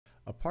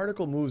A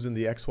particle moves in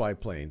the xy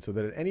plane so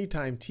that at any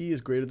time t is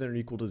greater than or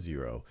equal to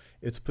 0,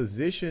 its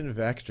position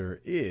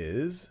vector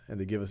is, and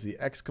they give us the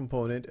x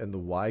component and the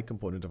y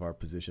component of our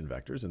position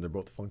vectors, and they're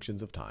both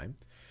functions of time.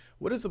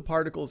 What is the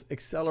particle's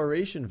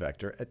acceleration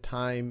vector at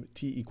time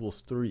t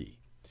equals 3?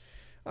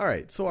 All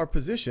right, so our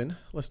position,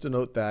 let's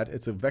denote that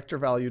it's a vector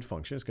valued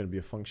function. It's going to be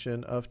a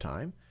function of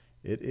time.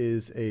 It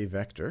is a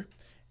vector.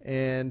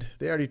 And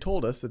they already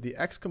told us that the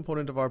x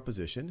component of our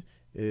position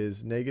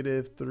is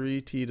negative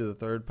 3t to the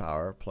third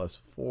power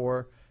plus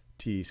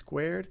 4t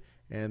squared.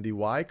 And the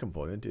y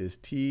component is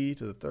t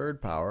to the third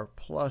power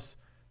plus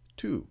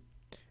 2.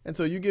 And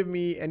so you give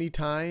me any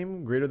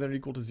time greater than or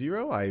equal to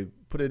 0, I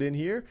put it in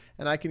here,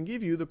 and I can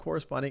give you the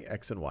corresponding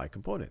x and y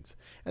components.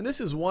 And this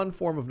is one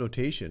form of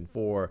notation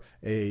for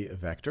a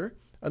vector.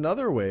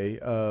 Another way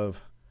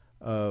of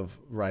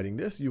writing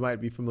this, you might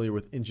be familiar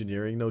with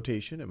engineering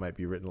notation. It might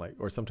be written like,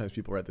 or sometimes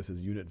people write this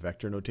as unit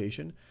vector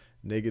notation.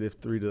 Negative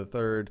 3 to the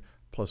third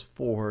plus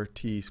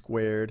 4t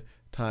squared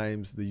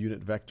times the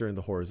unit vector in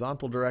the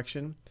horizontal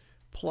direction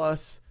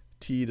plus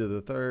t to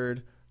the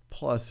third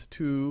plus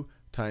 2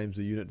 times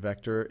the unit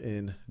vector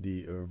in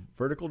the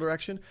vertical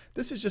direction.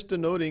 This is just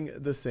denoting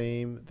the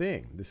same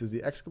thing. This is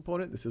the x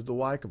component, this is the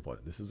y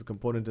component. This is a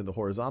component in the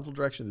horizontal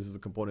direction, this is a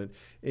component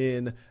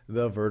in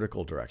the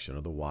vertical direction,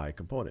 or the y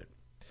component.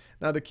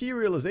 Now the key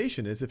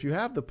realization is if you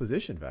have the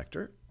position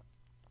vector,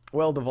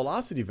 well, the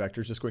velocity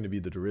vector is just going to be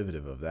the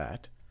derivative of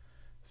that.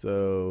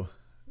 So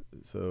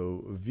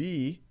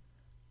v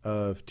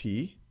of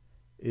t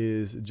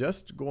is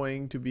just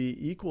going to be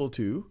equal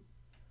to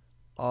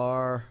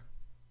r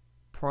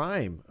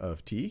prime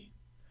of t,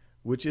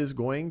 which is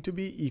going to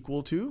be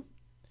equal to,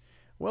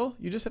 well,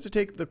 you just have to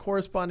take the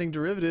corresponding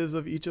derivatives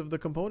of each of the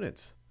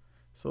components.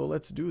 So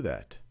let's do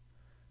that.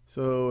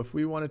 So if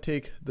we want to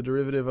take the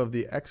derivative of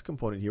the x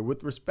component here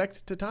with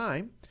respect to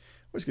time,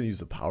 we're just going to use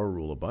the power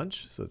rule a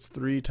bunch. So it's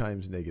 3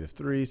 times negative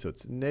 3, so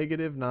it's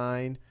negative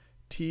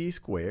 9t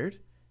squared,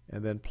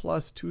 and then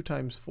plus 2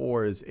 times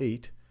 4 is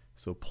 8,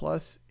 so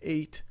plus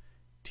 8t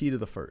to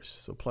the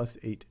first, so plus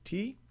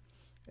 8t,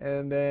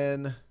 and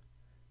then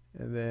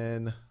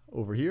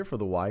over here for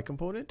the y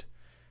component,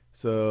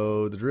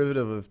 so the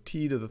derivative of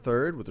t to the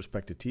third with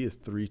respect to t is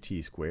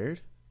 3t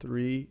squared,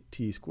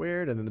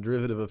 and then the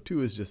derivative of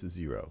 2 is just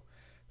 0.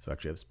 So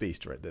actually I have space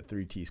to write that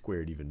 3t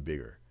squared even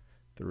bigger.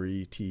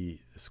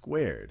 3t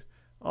squared.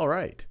 All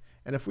right.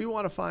 And if we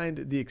want to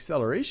find the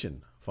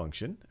acceleration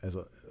function,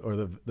 or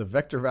the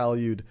vector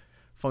valued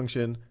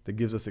function that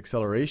gives us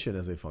acceleration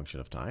as a function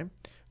of time,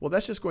 well,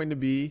 that's just going to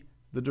be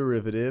the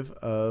derivative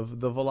of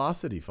the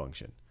velocity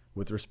function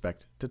with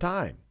respect to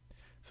time.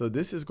 So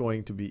this is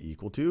going to be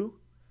equal to,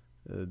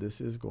 let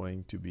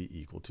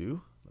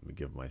me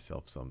give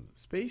myself some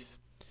space.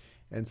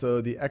 And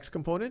so the x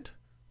component,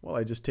 well,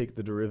 I just take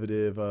the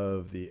derivative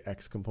of the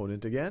x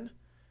component again.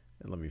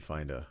 And let me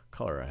find a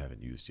color I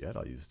haven't used yet.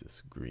 I'll use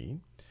this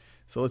green.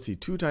 So let's see,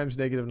 2 times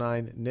negative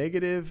 9,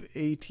 negative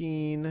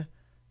 18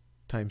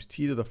 times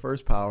t to the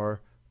first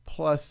power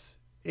plus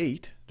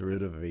 8.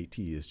 Derivative of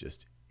 8t is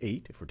just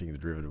 8 if we're taking the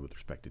derivative with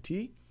respect to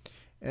t.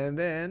 And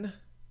then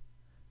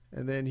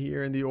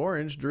here in the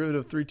orange,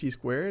 derivative of 3t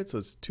squared, so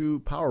it's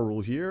 2 power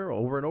rule here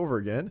over and over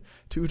again.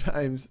 2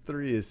 times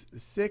 3 is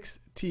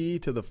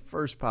 6t to the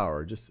first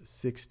power, just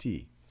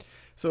 6t.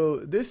 So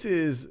this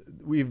is,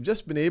 we've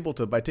just been able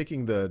to, by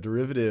taking the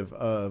derivative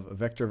of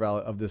vector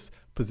value of this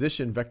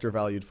position vector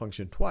valued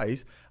function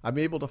twice, I'm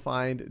able to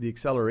find the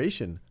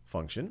acceleration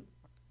function.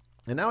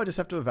 And now I just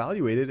have to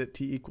evaluate it at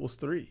t equals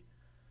 3.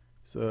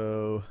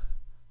 So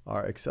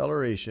our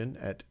acceleration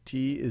at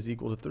t is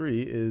equal to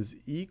 3 is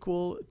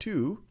equal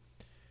to,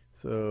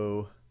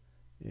 so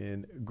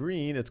in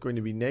green, it's going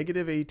to be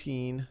negative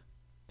 18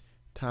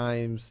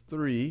 times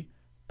 3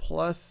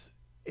 plus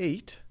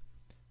 8,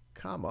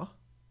 comma,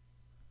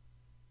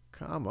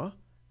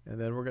 and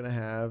then we're going to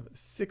have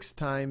 6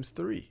 times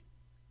 3.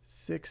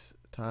 6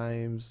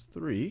 times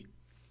 3.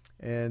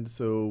 And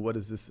so what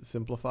does this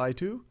simplify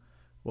to?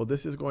 Well,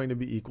 this is going to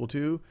be equal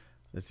to,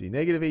 let's see,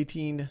 negative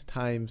 18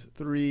 times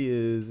 3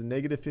 is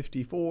negative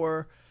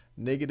 54.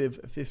 Negative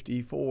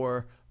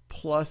 54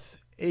 plus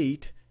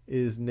 8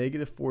 is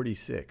negative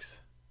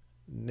 46.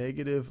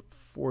 Negative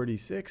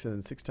 46, and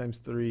then 6 times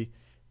 3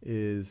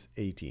 is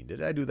 18.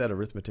 Did I do that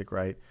arithmetic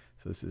right?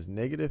 So this is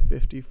negative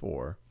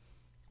 54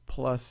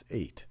 plus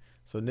 8.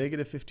 So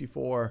negative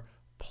 54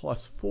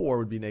 plus 4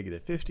 would be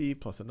negative 50,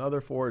 plus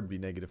another 4 would be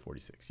negative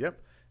 46. Yep,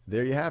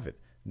 there you have it.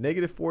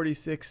 Negative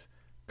 46,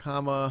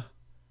 comma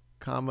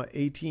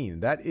 18.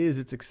 That is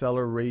its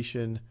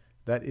acceleration.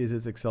 That is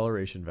its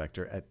acceleration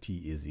vector at t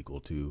is equal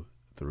to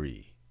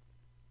 3.